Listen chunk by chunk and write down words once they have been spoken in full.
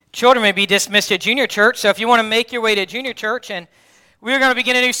Children may be dismissed at junior church, so if you want to make your way to junior church, and we're going to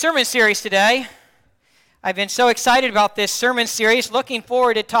begin a new sermon series today. I've been so excited about this sermon series, looking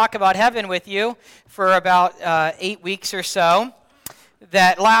forward to talk about heaven with you for about 8 weeks or so,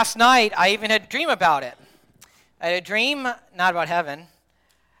 that last night I even had a dream about it. I had a dream, not about heaven,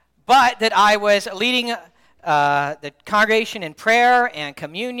 but that I was leading the congregation in prayer and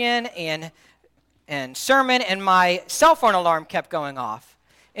communion and sermon, and my cell phone alarm kept going off.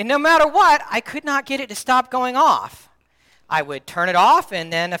 And no matter what, I could not get it to stop going off. I would turn it off,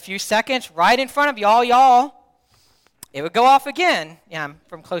 and then a few seconds, right in front of y'all, it would go off again. Yeah, I'm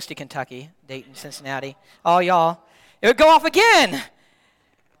from close to Kentucky, Dayton, Cincinnati. All y'all. It would go off again.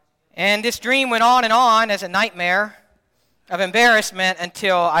 And this dream went on and on as a nightmare of embarrassment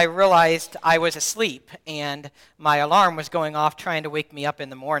until I realized I was asleep, and my alarm was going off trying to wake me up in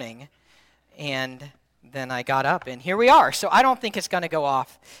the morning. And then I got up, and here we are. So I don't think it's going to go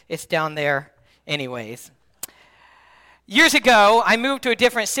off. It's down there anyways. Years ago, I moved to a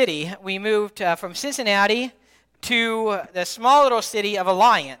different city. We moved from Cincinnati to the small little city of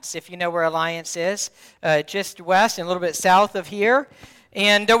Alliance, if you know where Alliance is, just west and a little bit south of here.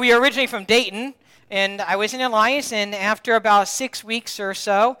 And we are originally from Dayton, and I was in Alliance, and after about 6 weeks or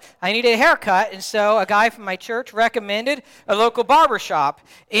so, I needed a haircut, and so a guy from my church recommended a local barber shop.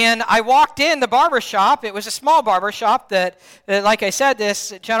 And I walked in the barber shop. It was a small barber shop that, like I said,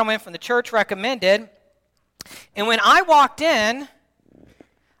 this gentleman from the church recommended. And when I walked in,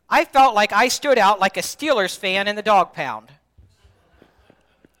 I felt like I stood out like a Steelers fan in the dog pound.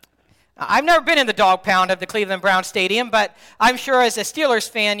 I've never been in the dog pound of the Cleveland Browns Stadium, but I'm sure as a Steelers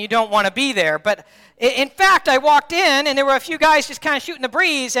fan, you don't want to be there. But in fact, I walked in, and there were a few guys just kind of shooting the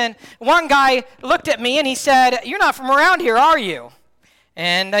breeze, and one guy looked at me, and he said, "You're not from around here, are you?"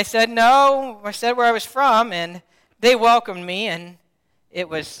 And I said, "No." I said where I was from, and they welcomed me, and it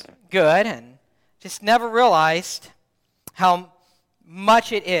was good, and just never realized how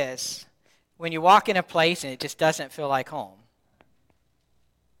much it is when you walk in a place and it just doesn't feel like home.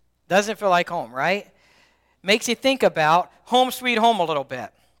 Doesn't feel like home, right? Makes you think about home sweet home a little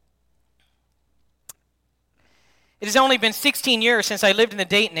bit. It has only been 16 years since I lived in the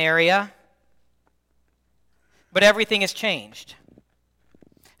Dayton area, but everything has changed.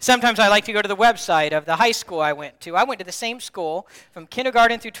 Sometimes I like to go to the website of the high school I went to. I went to the same school from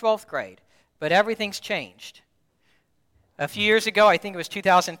kindergarten through 12th grade, but everything's changed. A few years ago, I think it was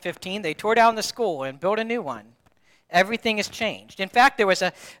 2015, they tore down the school and built a new one. Everything has changed. In fact, there was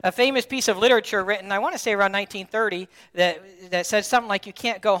a famous piece of literature written, I want to say around 1930, that said something like, "You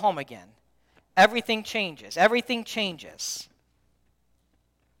can't go home again." Everything changes. Everything changes.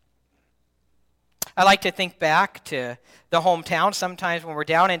 I like to think back to the hometown sometimes when we're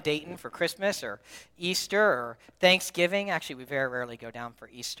down in Dayton for Christmas or Easter or Thanksgiving. Actually, we very rarely go down for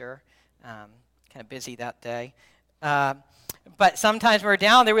Easter. Kind of busy that day. But sometimes when we're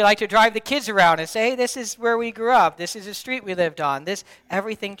down there, we like to drive the kids around and say, "Hey, this is where we grew up. This is the street we lived on."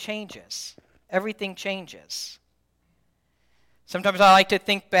 Everything changes. Everything changes. Sometimes I like to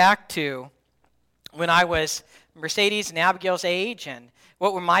think back to when I was Mercedes and Abigail's age, and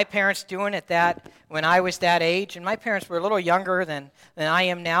what were my parents doing when I was that age. And my parents were a little younger than I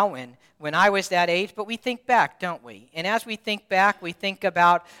am now when I was that age, but we think back, don't we? And as we think back, we think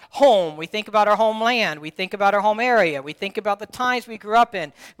about home, we think about our homeland, we think about our home area, we think about the times we grew up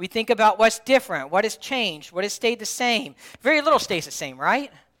in, we think about what's different, what has changed, what has stayed the same. Very little stays the same,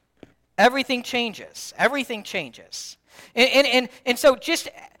 right? Everything changes. Everything changes. And so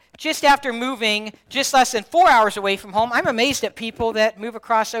just after moving just less than 4 hours away from home, I'm amazed at people that move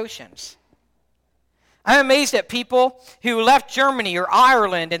across oceans. I'm amazed at people who left Germany or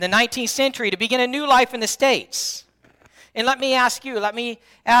Ireland in the 19th century to begin a new life in the States. And let me ask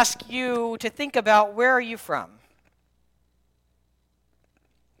you to think about, where are you from?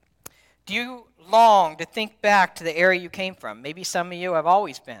 Do you long to think back to the area you came from? Maybe some of you have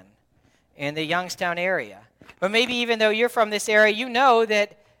always been in the Youngstown area. But maybe even though you're from this area, you know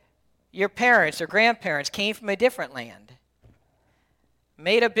that your parents or grandparents came from a different land,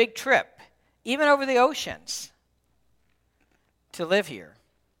 made a big trip, even over the oceans, to live here.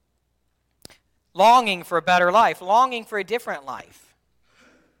 Longing for a better life, longing for a different life.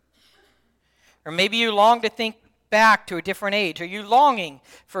 Or maybe you long to think back to a different age. Are you longing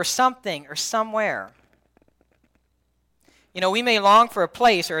for something or somewhere? You know, we may long for a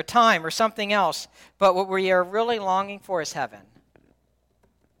place or a time or something else, but what we are really longing for is heaven.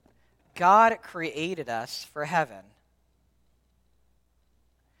 God created us for heaven.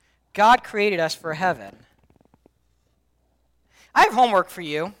 God created us for heaven. I have homework for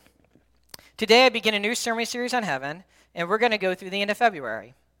you. Today I begin a new sermon series on heaven, and we're going to go through the end of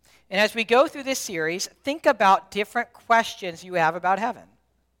February. And as we go through this series, think about different questions you have about heaven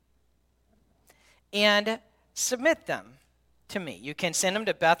and submit them to me. You can send them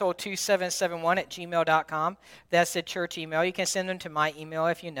to bethel2771@gmail.com. That's the church email. You can send them to my email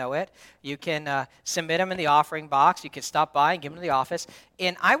if you know it. You can submit them in the offering box. You can stop by and give them to the office.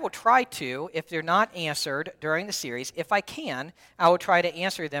 And I will try to, if they're not answered during the series, if I can, I will try to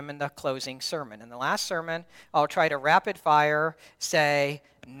answer them in the closing sermon. In the last sermon, I'll try to rapid fire say,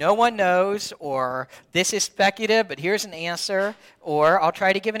 no one knows, or this is speculative, but here's an answer, or I'll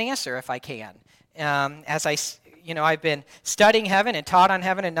try to give an answer if I can. I've been studying heaven and taught on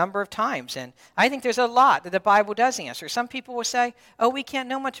heaven a number of times, and I think there's a lot that the Bible does answer. Some people will say, oh, we can't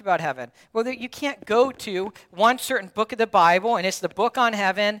know much about heaven. Well, you can't go to one certain book of the Bible, and it's the book on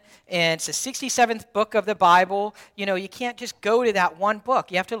heaven, and it's the 67th book of the Bible. You can't just go to that one book.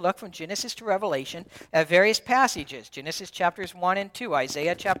 You have to look from Genesis to Revelation at various passages. Genesis chapters 1 and 2,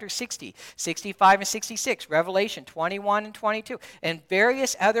 Isaiah chapter 60, 65 and 66, Revelation 21 and 22, and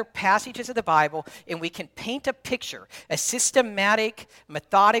various other passages of the Bible, and we can paint a picture, a systematic,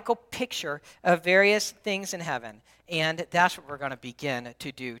 methodical picture of various things in heaven. And that's what we're going to begin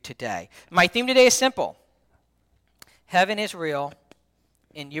to do today. My theme today is simple. Heaven is real,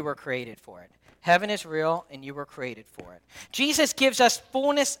 and you were created for it. Heaven is real, and you were created for it. Jesus gives us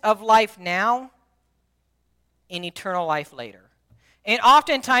fullness of life now and eternal life later. And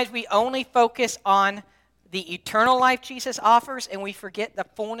oftentimes we only focus on the eternal life Jesus offers, and we forget the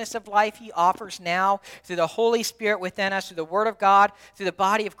fullness of life he offers now through the Holy Spirit within us, through the Word of God, through the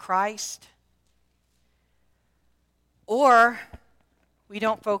body of Christ. Or we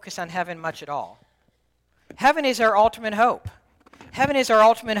don't focus on heaven much at all. Heaven is our ultimate hope. Heaven is our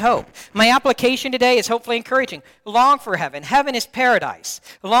ultimate hope. My application today is hopefully encouraging. Long for heaven. Heaven is paradise.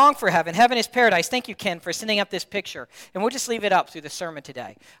 Long for heaven. Heaven is paradise. Thank you, Ken, for sending up this picture. And we'll just leave it up through the sermon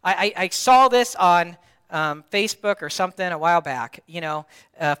today. I saw this on Facebook or something a while back,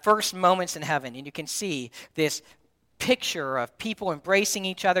 first moments in heaven, and you can see this picture of people embracing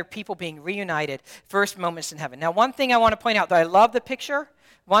each other, people being reunited, first moments in heaven. Now, one thing I want to point out, though I love the picture,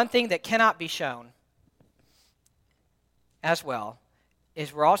 one thing that cannot be shown as well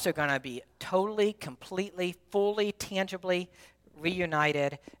is we're also going to be totally, completely, fully, tangibly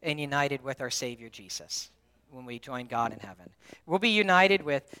reunited and united with our Savior Jesus when we join God in heaven. We'll be united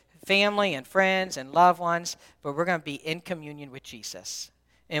with family and friends and loved ones, but we're going to be in communion with Jesus,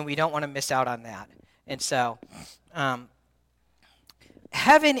 and we don't want to miss out on that. And so,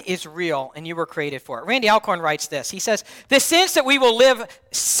 heaven is real, and you were created for it. Randy Alcorn writes this. He says, the sense that we will live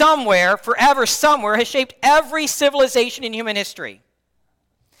somewhere, forever somewhere, has shaped every civilization in human history.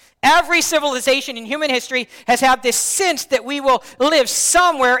 Every civilization in human history has had this sense that we will live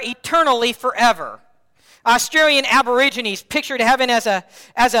somewhere eternally forever. Australian Aborigines pictured heaven as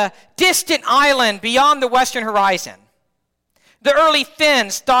a distant island beyond the western horizon. The early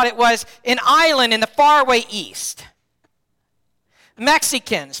Finns thought it was an island in the faraway east.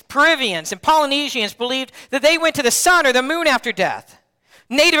 Mexicans, Peruvians, and Polynesians believed that they went to the sun or the moon after death.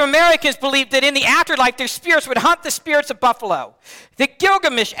 Native Americans believed that in the afterlife their spirits would hunt the spirits of buffalo. The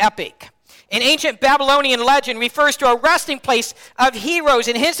Gilgamesh epic, an ancient Babylonian legend, refers to a resting place of heroes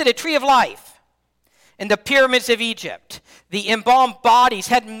and hints at a tree of life. And the pyramids of Egypt, the embalmed bodies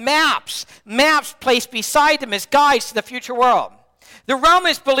had maps placed beside them as guides to the future world. The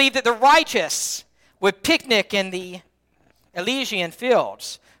Romans believed that the righteous would picnic in the Elysian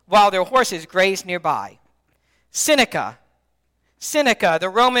fields while their horses grazed nearby. Seneca,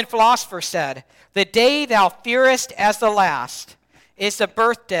 the Roman philosopher, said, the day thou fearest as the last is the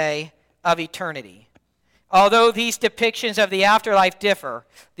birthday of eternity. Although these depictions of the afterlife differ,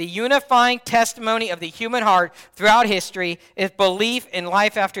 the unifying testimony of the human heart throughout history is belief in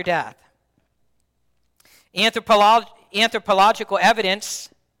life after death. Anthropological evidence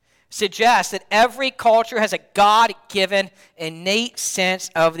suggests that every culture has a God-given innate sense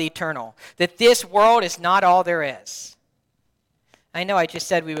of the eternal, that this world is not all there is. I know I just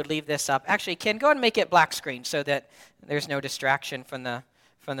said we would leave this up. Actually, Ken, go ahead and make it black screen so that there's no distraction from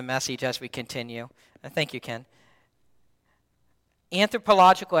the message as we continue. Thank you, Ken.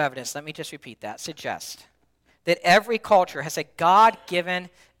 Anthropological evidence, let me just repeat that, suggests that every culture has a God-given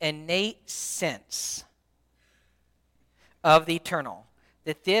innate sense of the eternal,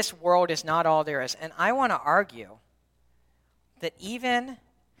 that this world is not all there is. And I want to argue that even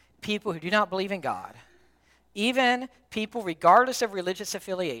people who do not believe in God, Even people, regardless of religious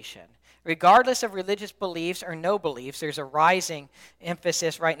affiliation, regardless of religious beliefs or no beliefs, there's a rising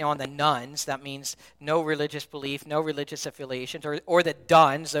emphasis right now on the nones. That means no religious belief, no religious affiliations, or the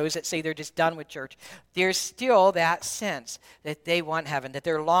dones, those that say they're just done with church. There's still that sense that they want heaven, that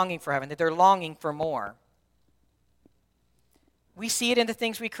they're longing for heaven, that they're longing for more. We see it in the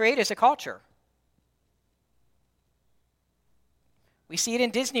things we create as a culture. We see it in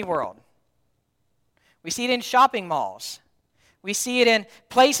Disney World. We see it in shopping malls. We see it in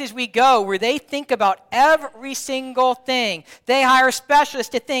places we go where they think about every single thing. They hire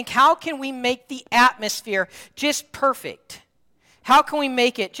specialists to think, how can we make the atmosphere just perfect? How can we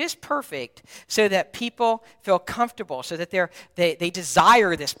make it just perfect so that people feel comfortable, so that they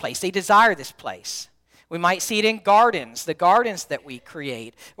desire this place? They desire this place. We might see it in gardens, the gardens that we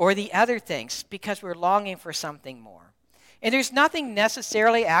create, or the other things, because we're longing for something more. And there's nothing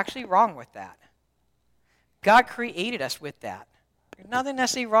necessarily actually wrong with that. God created us with that. There's nothing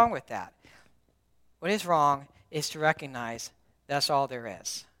necessarily wrong with that. What is wrong is to recognize that's all there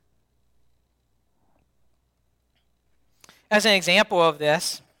is. As an example of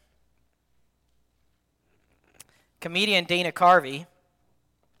this, comedian Dana Carvey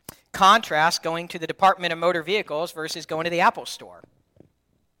contrasts going to the Department of Motor Vehicles versus going to the Apple Store.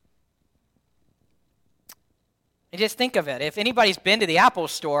 And just think of it. If anybody's been to the Apple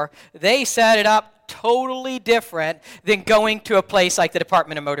Store, they set it up totally different than going to a place like the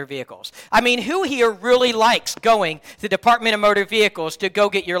Department of Motor Vehicles. I mean, who here really likes going to the Department of Motor Vehicles to go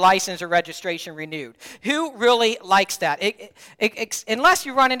get your license or registration renewed? Who really likes that? Unless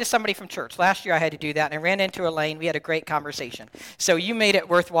you run into somebody from church. Last year I had to do that, and I ran into Elaine. We had a great conversation. So you made it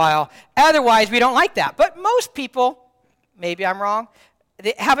worthwhile. Otherwise, we don't like that. But most people, maybe I'm wrong,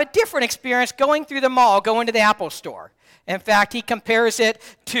 they have a different experience going through the mall, going to the Apple Store. In fact, he compares it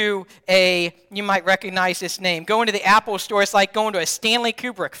to you might recognize this name. Going to the Apple Store is like going to a Stanley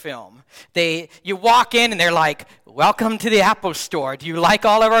Kubrick film. You walk in and they're like, welcome to the Apple Store. Do you like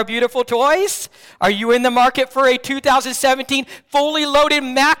all of our beautiful toys? Are you in the market for a 2017 fully loaded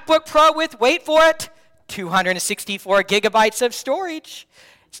MacBook Pro with, wait for it, 264 gigabytes of storage?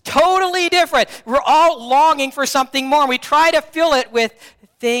 It's totally different. We're all longing for something more. We try to fill it with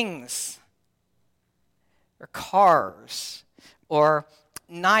things, or cars, or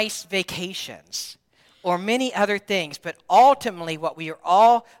nice vacations, or many other things. But ultimately, what we are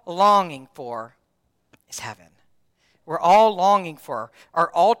all longing for is heaven. We're all longing for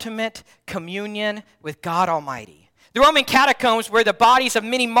our ultimate communion with God Almighty. The Roman catacombs, where the bodies of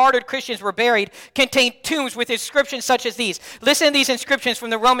many martyred Christians were buried, contained tombs with inscriptions such as these. Listen to these inscriptions from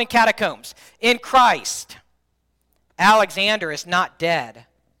the Roman catacombs. In Christ, Alexander is not dead,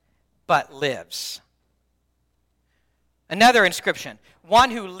 but lives. Another inscription,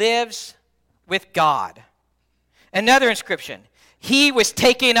 one who lives with God. Another inscription, he was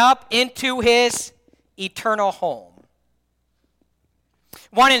taken up into his eternal home.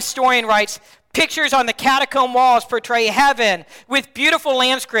 One historian writes, pictures on the catacomb walls portray heaven with beautiful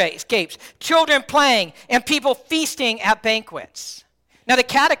landscapes, children playing, and people feasting at banquets. Now, the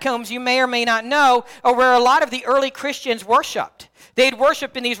catacombs, you may or may not know, are where a lot of the early Christians worshipped. They'd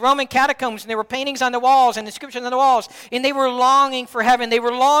worship in these Roman catacombs, and there were paintings on the walls and inscriptions on the walls, and they were longing for heaven. They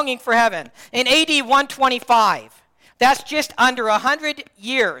were longing for heaven. In AD 125, that's just under 100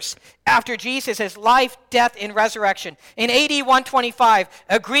 years after Jesus' life, death, and resurrection. In AD 125,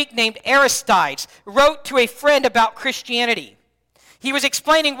 a Greek named Aristides wrote to a friend about Christianity. He was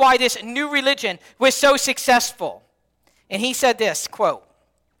explaining why this new religion was so successful. And he said this, quote,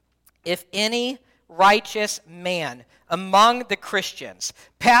 if any righteous man among the Christians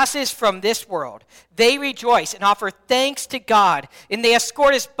passes from this world, they rejoice and offer thanks to God, and they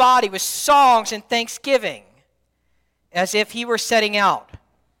escort his body with songs and thanksgiving, as if he were setting out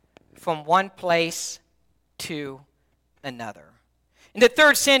from one place to another. In the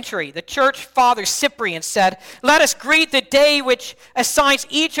 3rd century, the church father Cyprian said, let us greet the day which assigns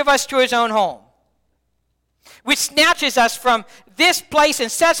each of us to his own home, which snatches us from this place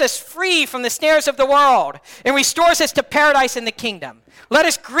and sets us free from the snares of the world and restores us to paradise in the kingdom. Let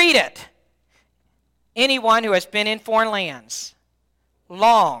us greet it. Anyone who has been in foreign lands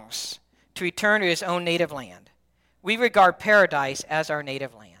longs to return to his own native land. We regard paradise as our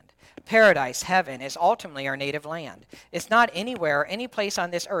native land. Paradise, heaven, is ultimately our native land. It's not anywhere, any place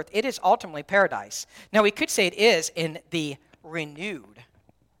on this earth. It is ultimately paradise. Now, we could say it is in the renewed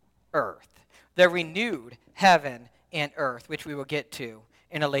earth, the renewed heaven and earth, which we will get to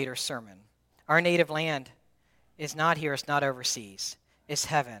in a later sermon. Our native land is not here, it's not overseas, it's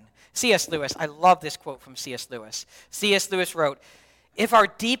heaven. C.S. Lewis, I love this quote from C.S. Lewis. C.S. Lewis wrote, if our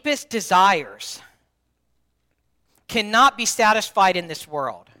deepest desires cannot be satisfied in this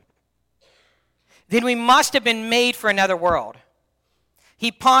world, then we must have been made for another world.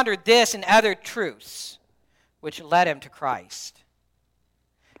 He pondered this and other truths, which led him to Christ.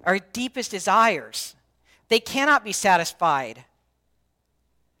 Our deepest desires, they cannot be satisfied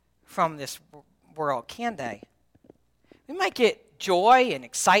from this world, can they? We might get joy and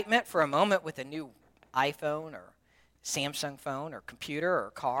excitement for a moment with a new iPhone or Samsung phone or computer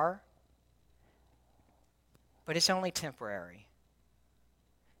or car, but it's only temporary.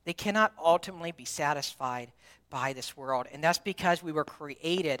 They cannot ultimately be satisfied by this world, and that's because we were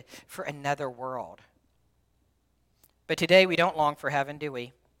created for another world. But today we don't long for heaven, do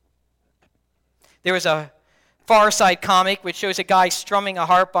we? There was a Far Side comic which shows a guy strumming a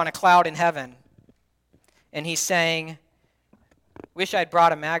harp on a cloud in heaven, and he's saying, "Wish I'd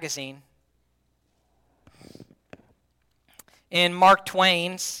brought a magazine." In Mark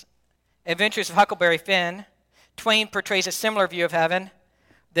Twain's Adventures of Huckleberry Finn, Twain portrays a similar view of heaven.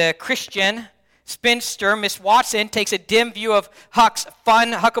 The Christian spinster, Miss Watson, takes a dim view of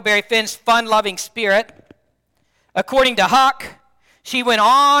Huckleberry Finn's fun-loving spirit. According to Huck, she went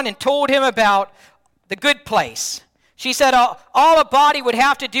on and told him about the good place. She said all a body would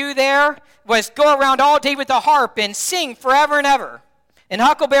have to do there was go around all day with a harp and sing forever and ever. And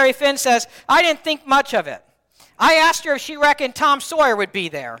Huckleberry Finn says, "I didn't think much of it. I asked her if she reckoned Tom Sawyer would be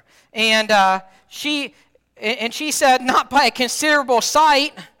there. And she said, not by a considerable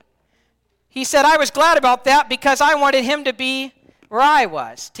sight." He said, "I was glad about that because I wanted him to be where I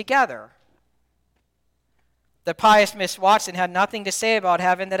was, together." The pious Miss Watson had nothing to say about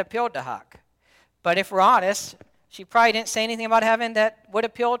heaven that appealed to Huck. But if we're honest, she probably didn't say anything about heaven that would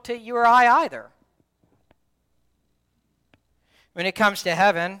appeal to you or I either. When it comes to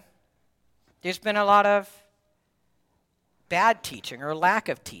heaven, there's been a lot of bad teaching or lack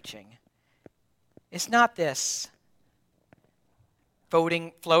of teaching. It's not this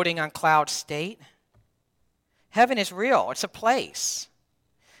floating on cloud state. Heaven is real. It's a place.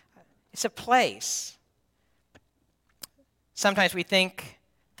 It's a place. Sometimes we think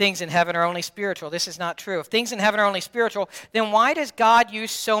things in heaven are only spiritual. This is not true. If things in heaven are only spiritual, then why does God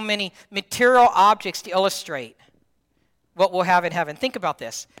use so many material objects to illustrate what we'll have in heaven? Think about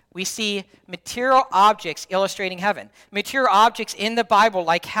this. We see material objects illustrating heaven. Material objects in the Bible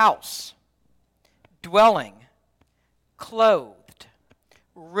like house, dwelling, clothed,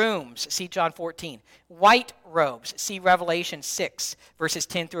 rooms, see John 14, white robes, see Revelation 6, verses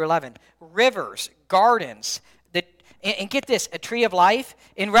 10 through 11, rivers, gardens, and get this, a tree of life.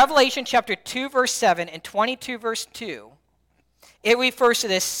 In Revelation chapter 2, verse 7 and 22, verse 2, it refers to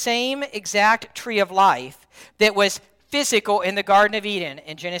this same exact tree of life that was physical in the Garden of Eden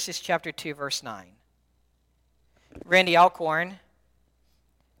in Genesis chapter 2, verse 9. Randy Alcorn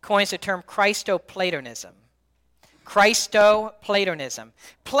coins the term Christoplatonism. Christoplatonism.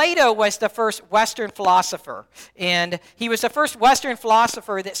 Plato was the first Western philosopher, and he was the first Western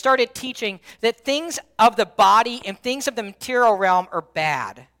philosopher that started teaching that things of the body and things of the material realm are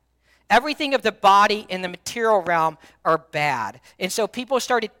bad. Everything of the body in the material realm are bad. And so people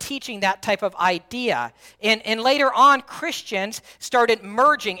started teaching that type of idea. And later on, Christians started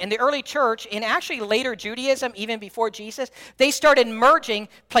merging in the early church, and actually later Judaism, even before Jesus, they started merging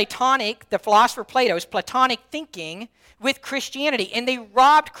Platonic, the philosopher Plato's Platonic thinking with Christianity, and they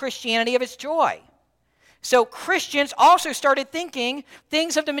robbed Christianity of its joy. So Christians also started thinking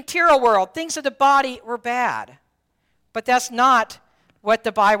things of the material world, things of the body were bad. But that's not what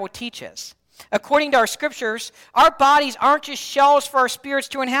the Bible teaches. According to our scriptures, our bodies aren't just shells for our spirits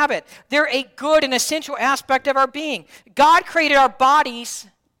to inhabit. They're a good and essential aspect of our being. God created our bodies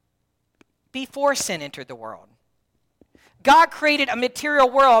before sin entered the world. God created a material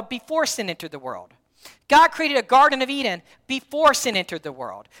world before sin entered the world. God created a Garden of Eden before sin entered the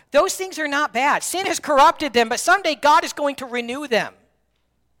world. Those things are not bad. Sin has corrupted them, but someday God is going to renew them.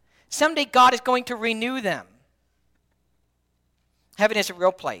 Someday God is going to renew them. Heaven is a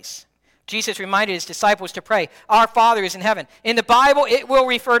real place. Jesus reminded his disciples to pray, "Our Father is in heaven." In the Bible, it will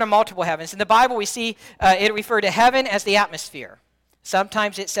refer to multiple heavens. In the Bible, we see it refer to heaven as the atmosphere.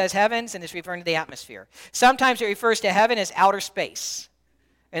 Sometimes it says heavens and it's referring to the atmosphere. Sometimes it refers to heaven as outer space.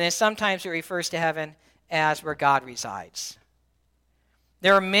 And then sometimes it refers to heaven as where God resides.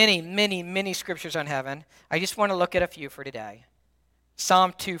 There are many, many, many scriptures on heaven. I just want to look at a few for today.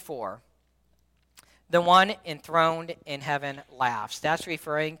 Psalm 2:4. The one enthroned in heaven laughs. That's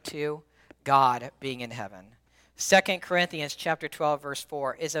referring to God being in heaven. 2 Corinthians chapter 12, verse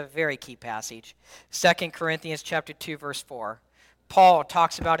 4 is a very key passage. 2 Corinthians chapter 2, verse 4. Paul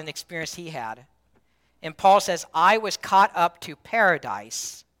talks about an experience he had. And Paul says, "I was caught up to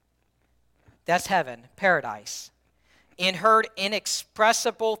paradise." That's heaven, paradise. and heard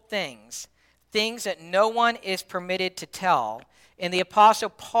inexpressible things, things that no one is permitted to tell. And the Apostle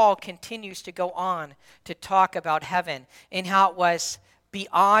Paul continues to go on to talk about heaven and how it was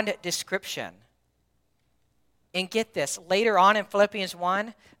beyond description. And get this, later on in Philippians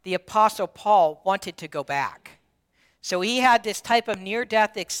 1, the Apostle Paul wanted to go back. So he had this type of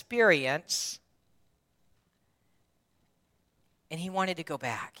near-death experience, and he wanted to go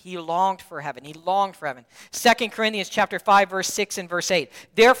back. He longed for heaven. He longed for heaven. 2 Corinthians chapter 5, verse 6 and verse 8.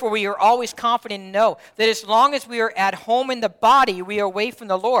 Therefore, we are always confident and know that as long as we are at home in the body, we are away from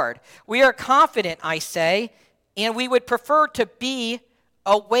the Lord. We are confident, I say, and we would prefer to be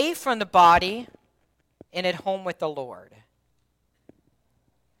away from the body and at home with the Lord.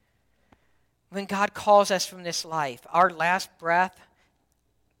 When God calls us from this life, our last breath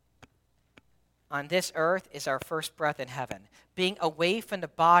on this earth is our first breath in heaven. Being away from the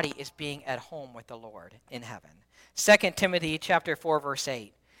body is being at home with the Lord in heaven. 2 Timothy chapter 4, verse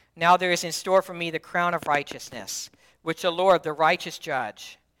 8. Now there is in store for me the crown of righteousness, which the Lord, the righteous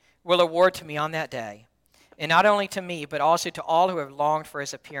judge, will award to me on that day. And not only to me, but also to all who have longed for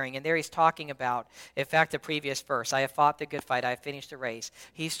his appearing. And there he's talking about, in fact, the previous verse, I have fought the good fight, I have finished the race.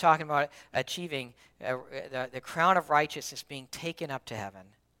 He's talking about achieving the crown of righteousness being taken up to heaven.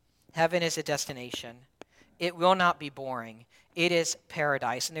 Heaven is a destination. It will not be boring. It is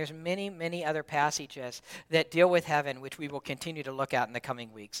paradise. And there's many, many other passages that deal with heaven, which we will continue to look at in the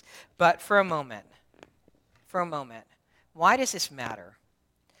coming weeks. But for a moment, why does this matter?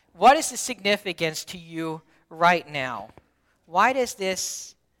 What is the significance to you right now? Why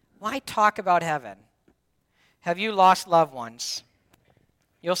talk about heaven? Have you lost loved ones?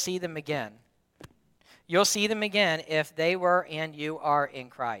 You'll see them again. You'll see them again if they were and you are in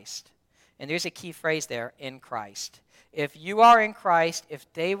Christ. And there's a key phrase there, in Christ. If you are in Christ, if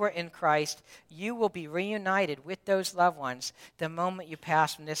they were in Christ, you will be reunited with those loved ones the moment you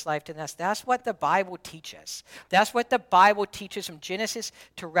pass from this life to the next. That's what the Bible teaches. That's what the Bible teaches from Genesis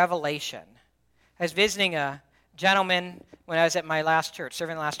to Revelation. I was visiting a gentleman when I was at my last church,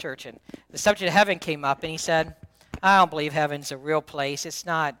 serving the last church, and the subject of heaven came up, and he said, I don't believe heaven's a real place. It's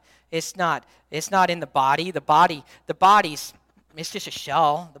not in the body. The body's it's just a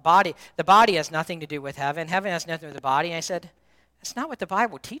shell. The body has nothing to do with heaven. Heaven has nothing to do with the body. And I said, that's not what the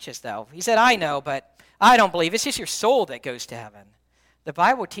Bible teaches, though. He said, I know, but I don't believe. It's just your soul that goes to heaven. The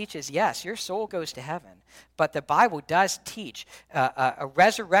Bible teaches, yes, your soul goes to heaven. But the Bible does teach a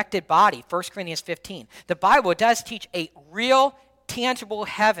resurrected body, 1 Corinthians 15. The Bible does teach a real tangible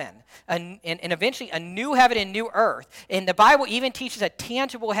heaven, and eventually a new heaven and new earth. And the Bible even teaches a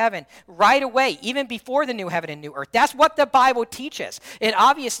tangible heaven right away, even before the new heaven and new earth. That's what the Bible teaches. And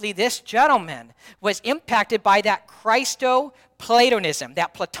obviously this gentleman was impacted by that Christo-Platonism,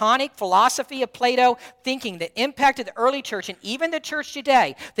 that Platonic philosophy of Plato thinking that impacted the early church and even the church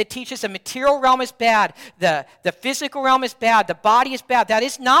today, that teaches the material realm is bad, the physical realm is bad, the body is bad. That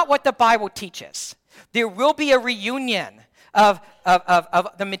is not what the Bible teaches. There will be a reunion of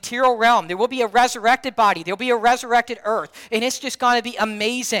the material realm. There will be a resurrected body. There will be a resurrected earth. And it's just going to be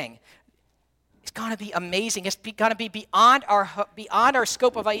amazing. It's going to be amazing. It's going to be beyond our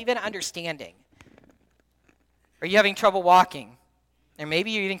scope of even understanding. Are you having trouble walking? Or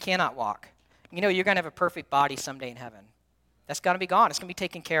maybe you even cannot walk. You know, you're going to have a perfect body someday in heaven. That's going to be gone. It's going to be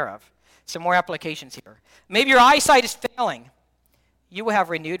taken care of. Some more applications here. Maybe your eyesight is failing. You will have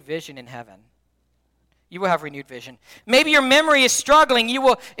renewed vision in heaven. You will have renewed vision. Maybe your memory is struggling.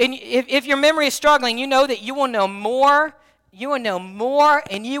 If your memory is struggling, you know that you will know more. You will know more,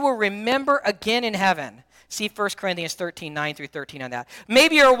 and you will remember again in heaven. See 1 Corinthians 13, 9 through 13 on that.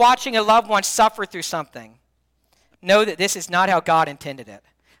 Maybe you're watching a loved one suffer through something. Know that this is not how God intended it.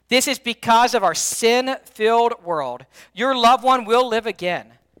 This is because of our sin-filled world. Your loved one will live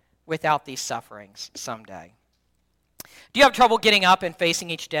again without these sufferings someday. Do you have trouble getting up and facing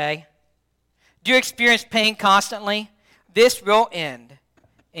each day? Do you experience pain constantly? This will end,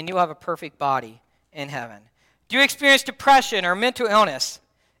 and you'll have a perfect body in heaven. Do you experience depression or mental illness?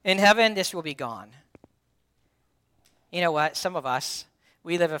 In heaven, this will be gone. You know what? Some of us,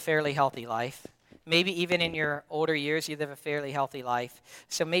 we live a fairly healthy life. Maybe even in your older years, you live a fairly healthy life.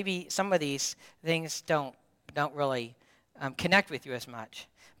 So maybe some of these things don't really connect with you as much.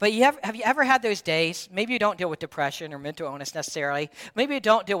 But have you ever had those days? Maybe you don't deal with depression or mental illness necessarily. Maybe you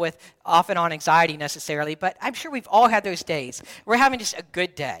don't deal with off and on anxiety necessarily. But I'm sure we've all had those days. We're having just a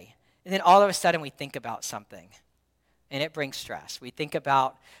good day. And then all of a sudden we think about something. And it brings stress. We think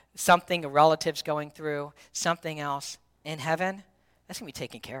about something a relative's going through, something else. In heaven, that's going to be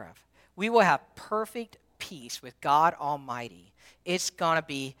taken care of. We will have perfect peace with God Almighty. It's going to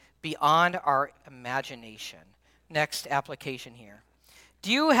be beyond our imagination. next application here.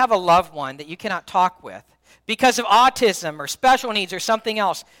 Do you have a loved one that you cannot talk with because of autism or special needs or something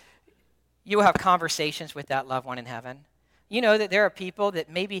else? You will have conversations with that loved one in heaven. You know that there are people that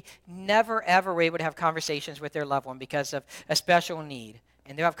maybe never, ever were able to have conversations with their loved one because of a special need.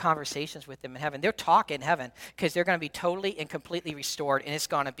 And they'll have conversations with them in heaven. They'll talk in heaven because they're going to be totally and completely restored, and it's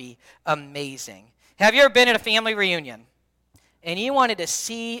going to be amazing. Have you ever been at a family reunion and you wanted to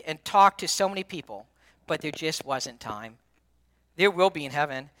see and talk to so many people, but there just wasn't time? There will be in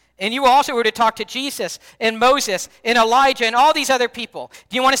heaven. And you also were to talk to Jesus and Moses and Elijah and all these other people.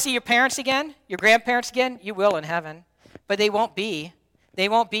 Do you want to see your parents again, your grandparents again? You will in heaven. But they won't be. They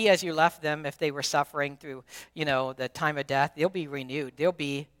won't be as you left them if they were suffering through, the time of death. They'll be renewed. They'll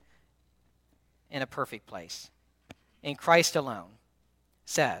be in a perfect place. In Christ alone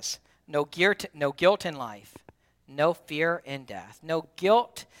says, no guilt in life, no fear in death. No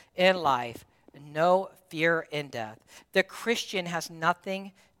guilt in life, no fear in death. The Christian has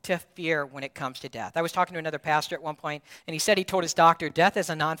nothing to fear when it comes to death. I was talking to another pastor at one point, and he said he told his doctor, death is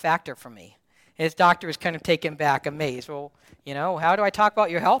a non-factor for me. His doctor was kind of taken back, amazed. Well, how do I talk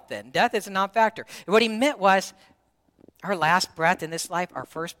about your health then? Death is a non-factor. What he meant was our last breath in this life, our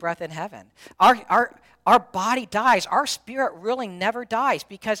first breath in heaven. Our body dies. Our spirit really never dies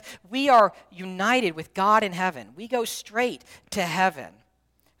because we are united with God in heaven. We go straight to heaven.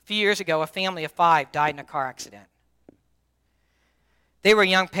 A few years ago, a family of 5 died in a car accident. They were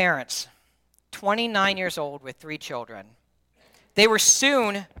young parents, 29 years old with 3 children. They were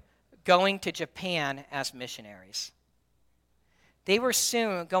soon going to Japan as missionaries.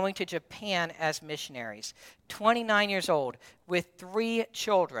 29 years old with 3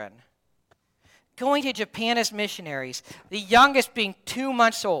 children. Going to Japan as missionaries, the youngest being 2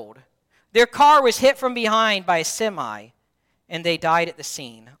 months old. Their car was hit from behind by a semi, and they died at the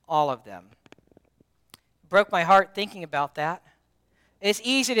scene, all of them. It broke my heart thinking about that. It's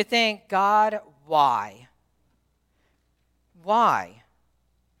easy to think, God, why? Why?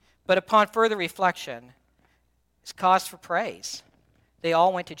 But upon further reflection, it's cause for praise. They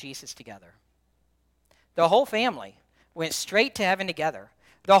all went to Jesus together. The whole family went straight to heaven together.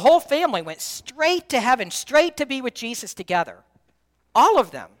 The whole family went straight to heaven, straight to be with Jesus together. All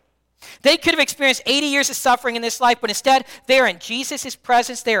of them. They could have experienced 80 years of suffering in this life, but instead, they're in Jesus'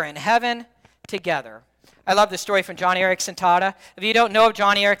 presence. They're in heaven together. I love the story from Joni Eareckson Tada. If you don't know of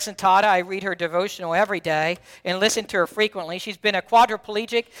Joni Eareckson Tada, I read her devotional every day and listen to her frequently. She's been a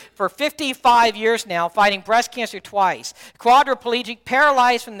quadriplegic for 55 years now, fighting breast cancer twice. Quadriplegic,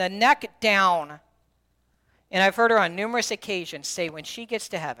 paralyzed from the neck down. And I've heard her on numerous occasions say when she gets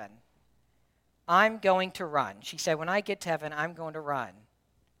to heaven, I'm going to run. She said, when I get to heaven, I'm going to run.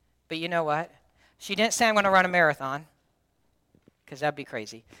 But you know what? She didn't say I'm going to run a marathon, because that'd be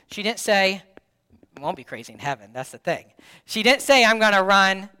crazy. She didn't say, it won't be crazy in heaven. That's the thing. She didn't say, I'm going to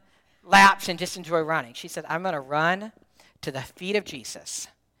run laps and just enjoy running. She said, I'm going to run to the feet of Jesus,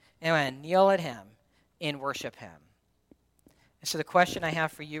 and I'm going to kneel at him and worship him. And so the question I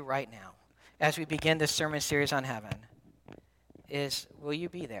have for you right now, as we begin this sermon series on heaven, is, will you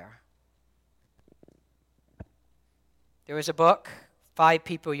be there? There was a book, 5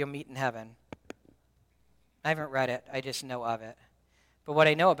 People You'll Meet in Heaven. I haven't read it. I just know of it. But what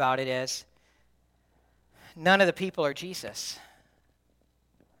I know about it is, none of the people are Jesus.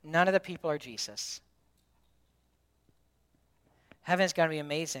 None of the people are Jesus. Heaven's going to be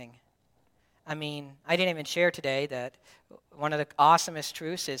amazing. I mean, I didn't even share today that one of the awesomest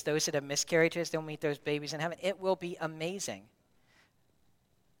truths is those that have miscarriages, they'll meet those babies in heaven. It will be amazing.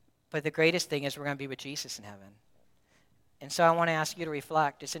 But the greatest thing is we're going to be with Jesus in heaven. And so I want to ask you to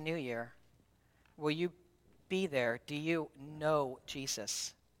reflect. It's a new year. Will you be there? Do you know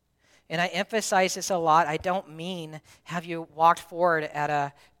Jesus? And I emphasize this a lot. I don't mean have you walked forward at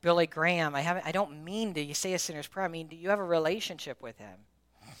a Billy Graham. I don't mean do you say a sinner's prayer. I mean, do you have a relationship with him?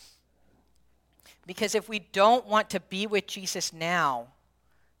 Because if we don't want to be with Jesus now,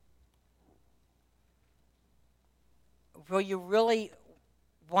 will you really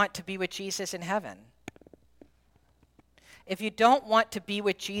want to be with Jesus in heaven? If you don't want to be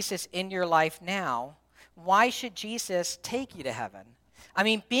with Jesus in your life now, why should Jesus take you to heaven? I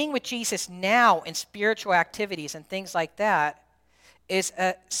mean, being with Jesus now in spiritual activities and things like that is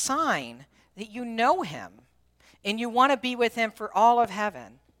a sign that you know him and you want to be with him for all of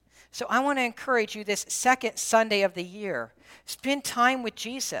heaven. So I want to encourage you this second Sunday of the year, spend time with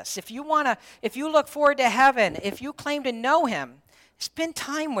Jesus. If you look forward to heaven, if you claim to know him, spend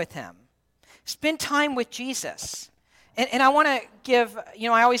time with him. Spend time with Jesus. And I want to give,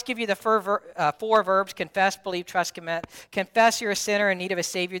 I always give you the four verbs: confess, believe, trust, commit. Confess you're a sinner in need of a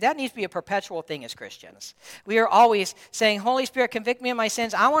Savior. That needs to be a perpetual thing as Christians. We are always saying, Holy Spirit, convict me of my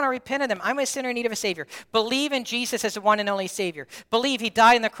sins. I want to repent of them. I'm a sinner in need of a Savior. Believe in Jesus as the one and only Savior. Believe He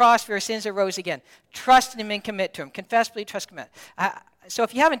died on the cross for your sins and rose again. Trust in Him and commit to Him. Confess, believe, trust, commit. So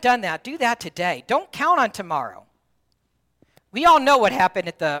if you haven't done that, do that today. Don't count on tomorrow. We all know what happened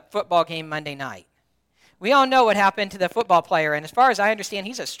at the football game Monday night. We all know what happened to the football player, and as far as I understand,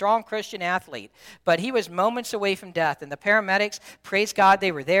 he's a strong Christian athlete, but he was moments away from death, and the paramedics, praise God,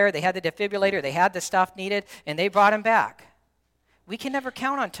 they were there, they had the defibrillator, they had the stuff needed, and they brought him back. We can never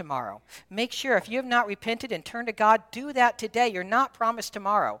count on tomorrow. Make sure if you have not repented and turned to God, do that today. You're not promised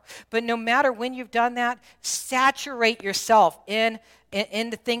tomorrow. But no matter when you've done that, saturate yourself in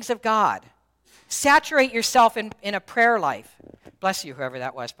the things of God. Saturate yourself in a prayer life. Bless you, whoever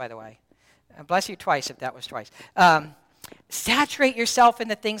that was, by the way. Bless you twice if that was twice. Saturate yourself in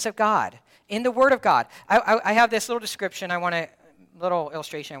the things of God, in the Word of God. I have this little description little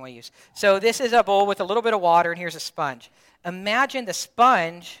illustration I want to use. So this is a bowl with a little bit of water, and here's a sponge. Imagine the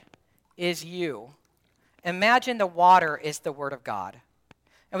sponge is you. Imagine the water is the Word of God.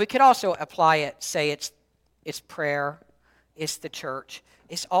 And we could also apply it, say it's prayer, it's the church.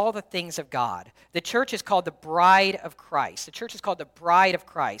 It's all the things of God. The church is called the bride of Christ. The church is called the bride of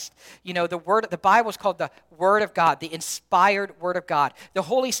Christ. The Bible is called the Word of God, the inspired Word of God. The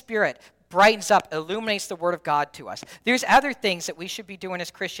Holy Spirit brightens up, illuminates the Word of God to us. There's other things that we should be doing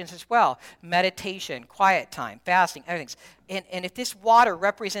as Christians as well. Meditation, quiet time, fasting, other things. And if this water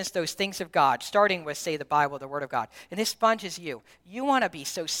represents those things of God, starting with, say, the Bible, the Word of God, and this sponge is you want to be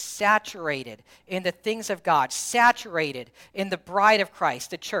so saturated in the things of God, saturated in the bride of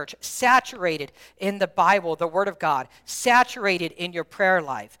Christ, the church, saturated in the Bible, the Word of God, saturated in your prayer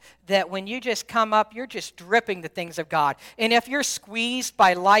life, that when you just come up, you're just dripping the things of God. And if you're squeezed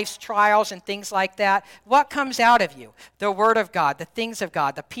by life's trials and things like that, what comes out of you? The Word of God, the things of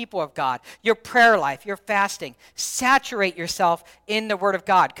God, the people of God, your prayer life, your fasting. Saturate yourself in the Word of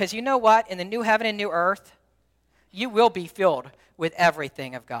God. Because you know what? In the new heaven and new earth, you will be filled with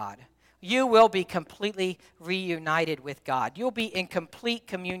everything of God. You will be completely reunited with God. You'll be in complete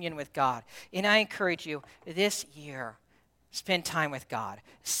communion with God. And I encourage you this year, spend time with God.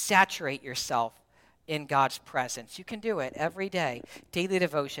 Saturate yourself in God's presence. You can do it every day, daily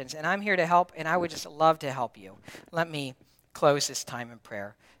devotions. And I'm here to help, and I would just love to help you. Let me close this time in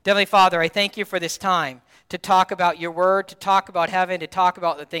prayer. Heavenly Father, I thank you for this time to talk about your word, to talk about heaven, to talk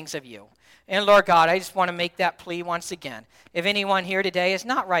about the things of you. And Lord God, I just want to make that plea once again. If anyone here today is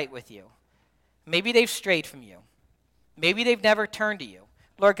not right with you, maybe they've strayed from you, maybe they've never turned to you,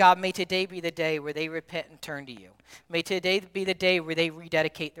 Lord God, may today be the day where they repent and turn to you. May today be the day where they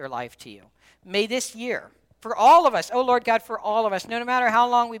rededicate their life to you. May this year, for all of us, oh Lord God, for all of us, no matter how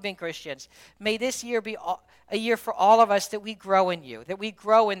long we've been Christians, may this year be a year for all of us that we grow in you, that we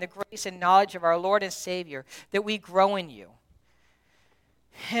grow in the grace and knowledge of our Lord and Savior, that we grow in you.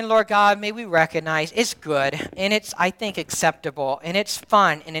 And Lord God, may we recognize it's good, and it's, I think, acceptable, and it's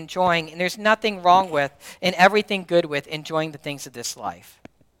fun and enjoying, and there's nothing wrong with, and everything good with, enjoying the things of this life.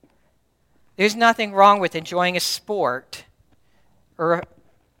 There's nothing wrong with enjoying a sport or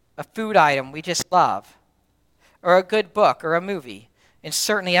a food item we just love, or a good book or a movie. And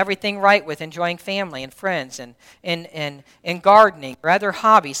certainly everything right with enjoying family and friends and gardening or other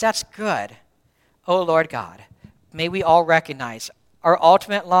hobbies. That's good. Oh, Lord God, may we all recognize our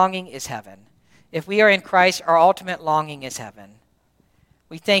ultimate longing is heaven. If we are in Christ, our ultimate longing is heaven.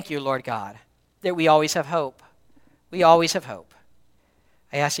 We thank you, Lord God, that we always have hope. We always have hope.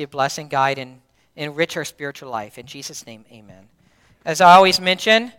 I ask you to bless and guide and enrich our spiritual life. In Jesus' name, amen. As I always mention,